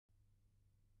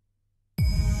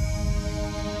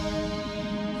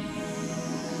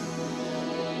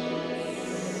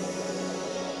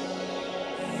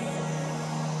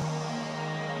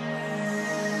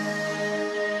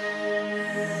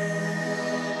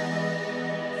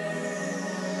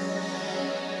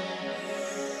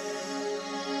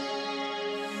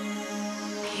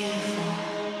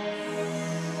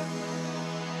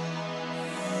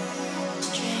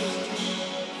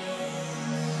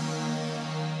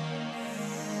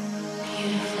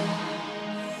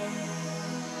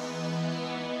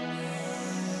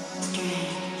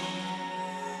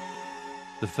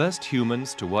The first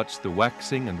humans to watch the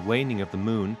waxing and waning of the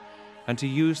moon and to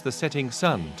use the setting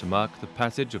sun to mark the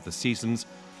passage of the seasons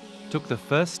took the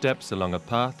first steps along a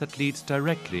path that leads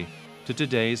directly to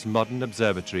today's modern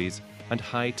observatories and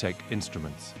high-tech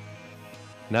instruments.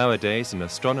 Nowadays, an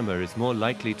astronomer is more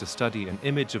likely to study an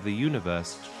image of the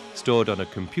universe stored on a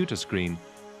computer screen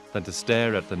than to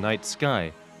stare at the night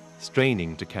sky,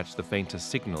 straining to catch the faintest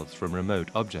signals from remote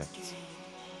objects.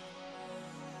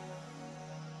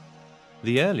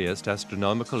 The earliest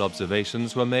astronomical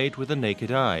observations were made with the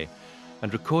naked eye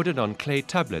and recorded on clay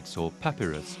tablets or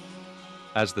papyrus.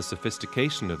 As the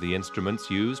sophistication of the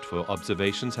instruments used for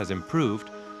observations has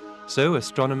improved, so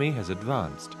astronomy has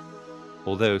advanced,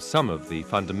 although some of the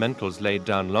fundamentals laid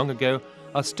down long ago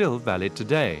are still valid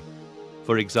today.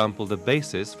 For example, the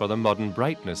basis for the modern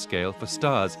brightness scale for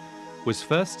stars was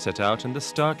first set out in the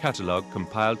star catalogue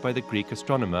compiled by the Greek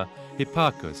astronomer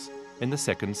Hipparchus in the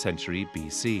 2nd century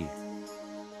BC.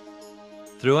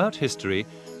 Throughout history,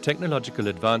 technological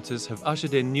advances have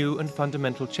ushered in new and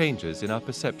fundamental changes in our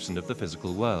perception of the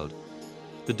physical world.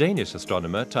 The Danish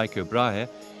astronomer Tycho Brahe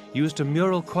used a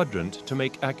mural quadrant to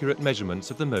make accurate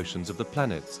measurements of the motions of the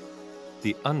planets.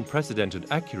 The unprecedented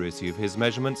accuracy of his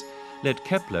measurements led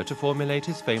Kepler to formulate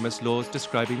his famous laws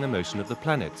describing the motion of the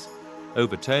planets,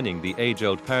 overturning the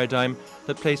age-old paradigm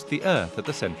that placed the Earth at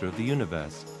the center of the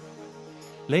universe.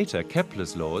 Later,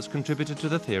 Kepler's laws contributed to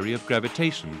the theory of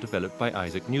gravitation developed by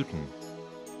Isaac Newton.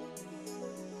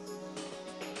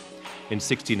 In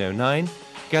 1609,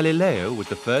 Galileo was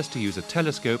the first to use a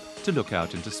telescope to look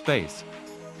out into space.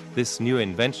 This new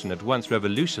invention at once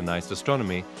revolutionized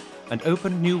astronomy and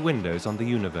opened new windows on the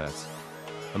universe.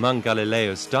 Among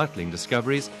Galileo's startling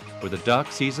discoveries were the dark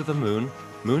seas of the moon,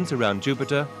 moons around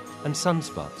Jupiter, and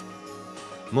sunspots.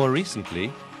 More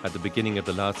recently, at the beginning of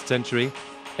the last century,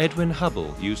 Edwin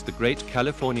Hubble used the great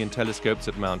Californian telescopes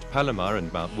at Mount Palomar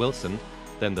and Mount Wilson,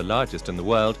 then the largest in the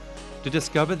world, to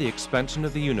discover the expansion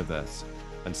of the universe,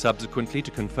 and subsequently to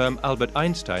confirm Albert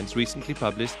Einstein's recently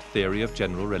published theory of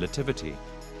general relativity.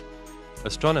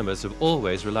 Astronomers have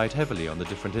always relied heavily on the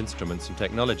different instruments and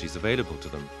technologies available to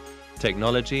them.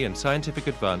 Technology and scientific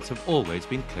advance have always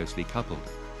been closely coupled.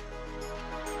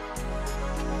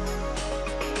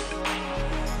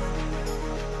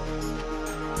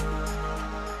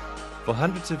 For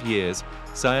hundreds of years,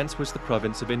 science was the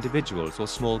province of individuals or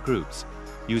small groups,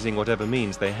 using whatever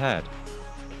means they had.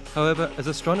 However, as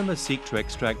astronomers seek to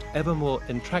extract ever more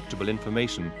intractable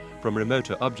information from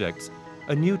remoter objects,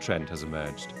 a new trend has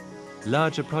emerged.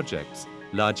 Larger projects,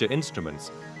 larger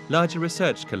instruments, larger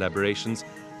research collaborations,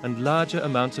 and larger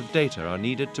amounts of data are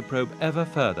needed to probe ever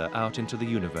further out into the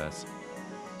universe.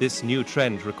 This new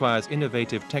trend requires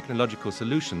innovative technological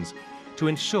solutions to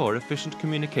ensure efficient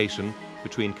communication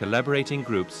between collaborating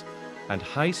groups and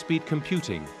high-speed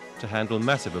computing to handle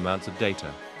massive amounts of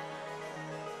data.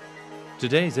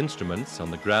 Today's instruments, on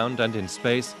the ground and in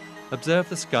space, observe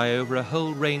the sky over a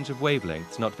whole range of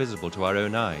wavelengths not visible to our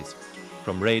own eyes,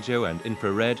 from radio and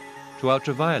infrared to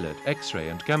ultraviolet, X-ray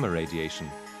and gamma radiation,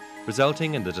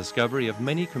 resulting in the discovery of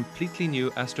many completely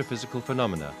new astrophysical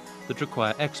phenomena that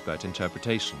require expert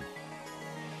interpretation.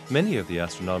 Many of the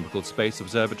astronomical space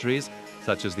observatories,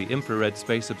 such as the Infrared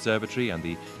Space Observatory and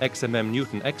the XMM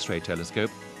Newton X-ray telescope,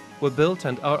 were built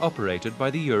and are operated by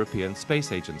the European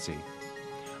Space Agency.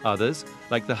 Others,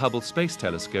 like the Hubble Space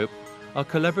Telescope, are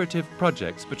collaborative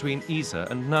projects between ESA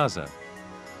and NASA.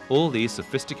 All these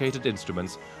sophisticated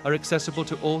instruments are accessible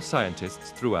to all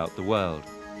scientists throughout the world.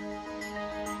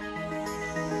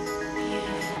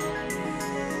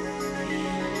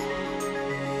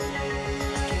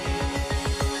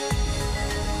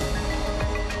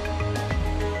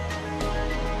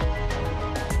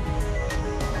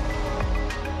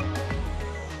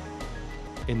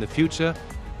 In the future,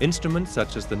 instruments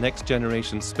such as the Next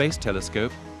Generation Space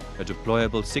Telescope, a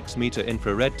deployable 6-meter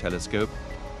infrared telescope,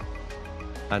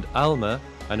 and ALMA,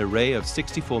 an array of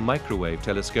 64 microwave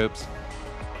telescopes,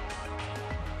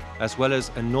 as well as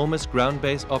enormous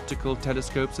ground-based optical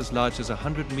telescopes as large as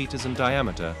 100 meters in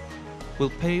diameter,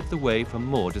 will pave the way for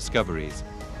more discoveries.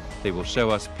 They will show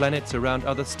us planets around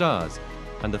other stars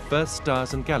and the first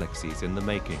stars and galaxies in the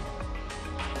making.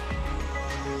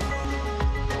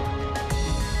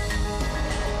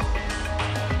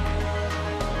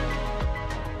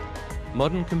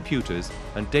 Modern computers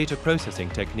and data processing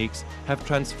techniques have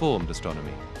transformed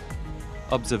astronomy.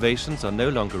 Observations are no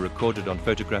longer recorded on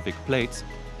photographic plates,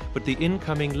 but the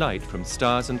incoming light from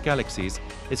stars and galaxies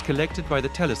is collected by the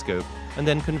telescope and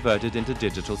then converted into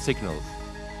digital signals.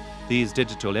 These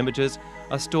digital images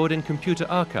are stored in computer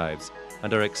archives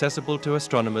and are accessible to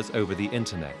astronomers over the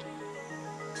internet.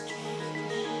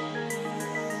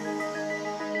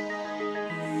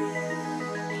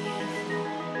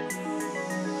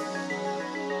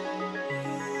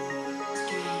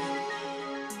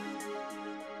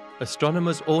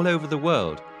 Astronomers all over the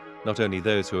world, not only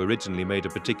those who originally made a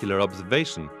particular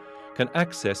observation, can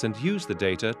access and use the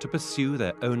data to pursue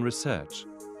their own research.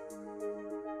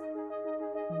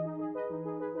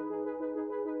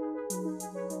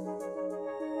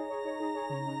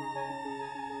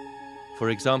 For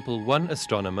example, one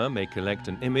astronomer may collect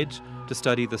an image to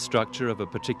study the structure of a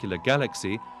particular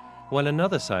galaxy, while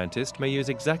another scientist may use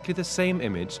exactly the same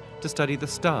image to study the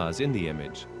stars in the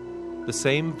image. The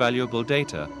same valuable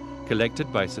data,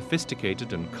 collected by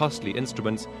sophisticated and costly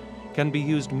instruments, can be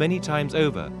used many times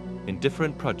over in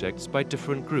different projects by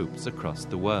different groups across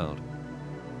the world.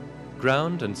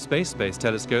 Ground and space-based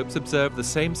telescopes observe the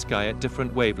same sky at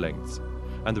different wavelengths,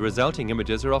 and the resulting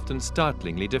images are often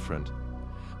startlingly different.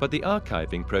 But the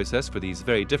archiving process for these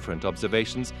very different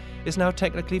observations is now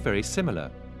technically very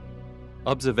similar.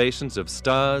 Observations of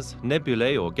stars,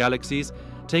 nebulae or galaxies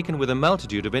taken with a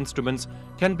multitude of instruments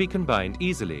can be combined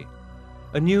easily.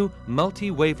 A new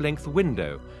multi-wavelength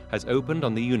window has opened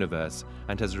on the universe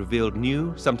and has revealed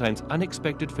new, sometimes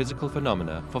unexpected physical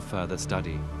phenomena for further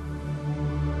study.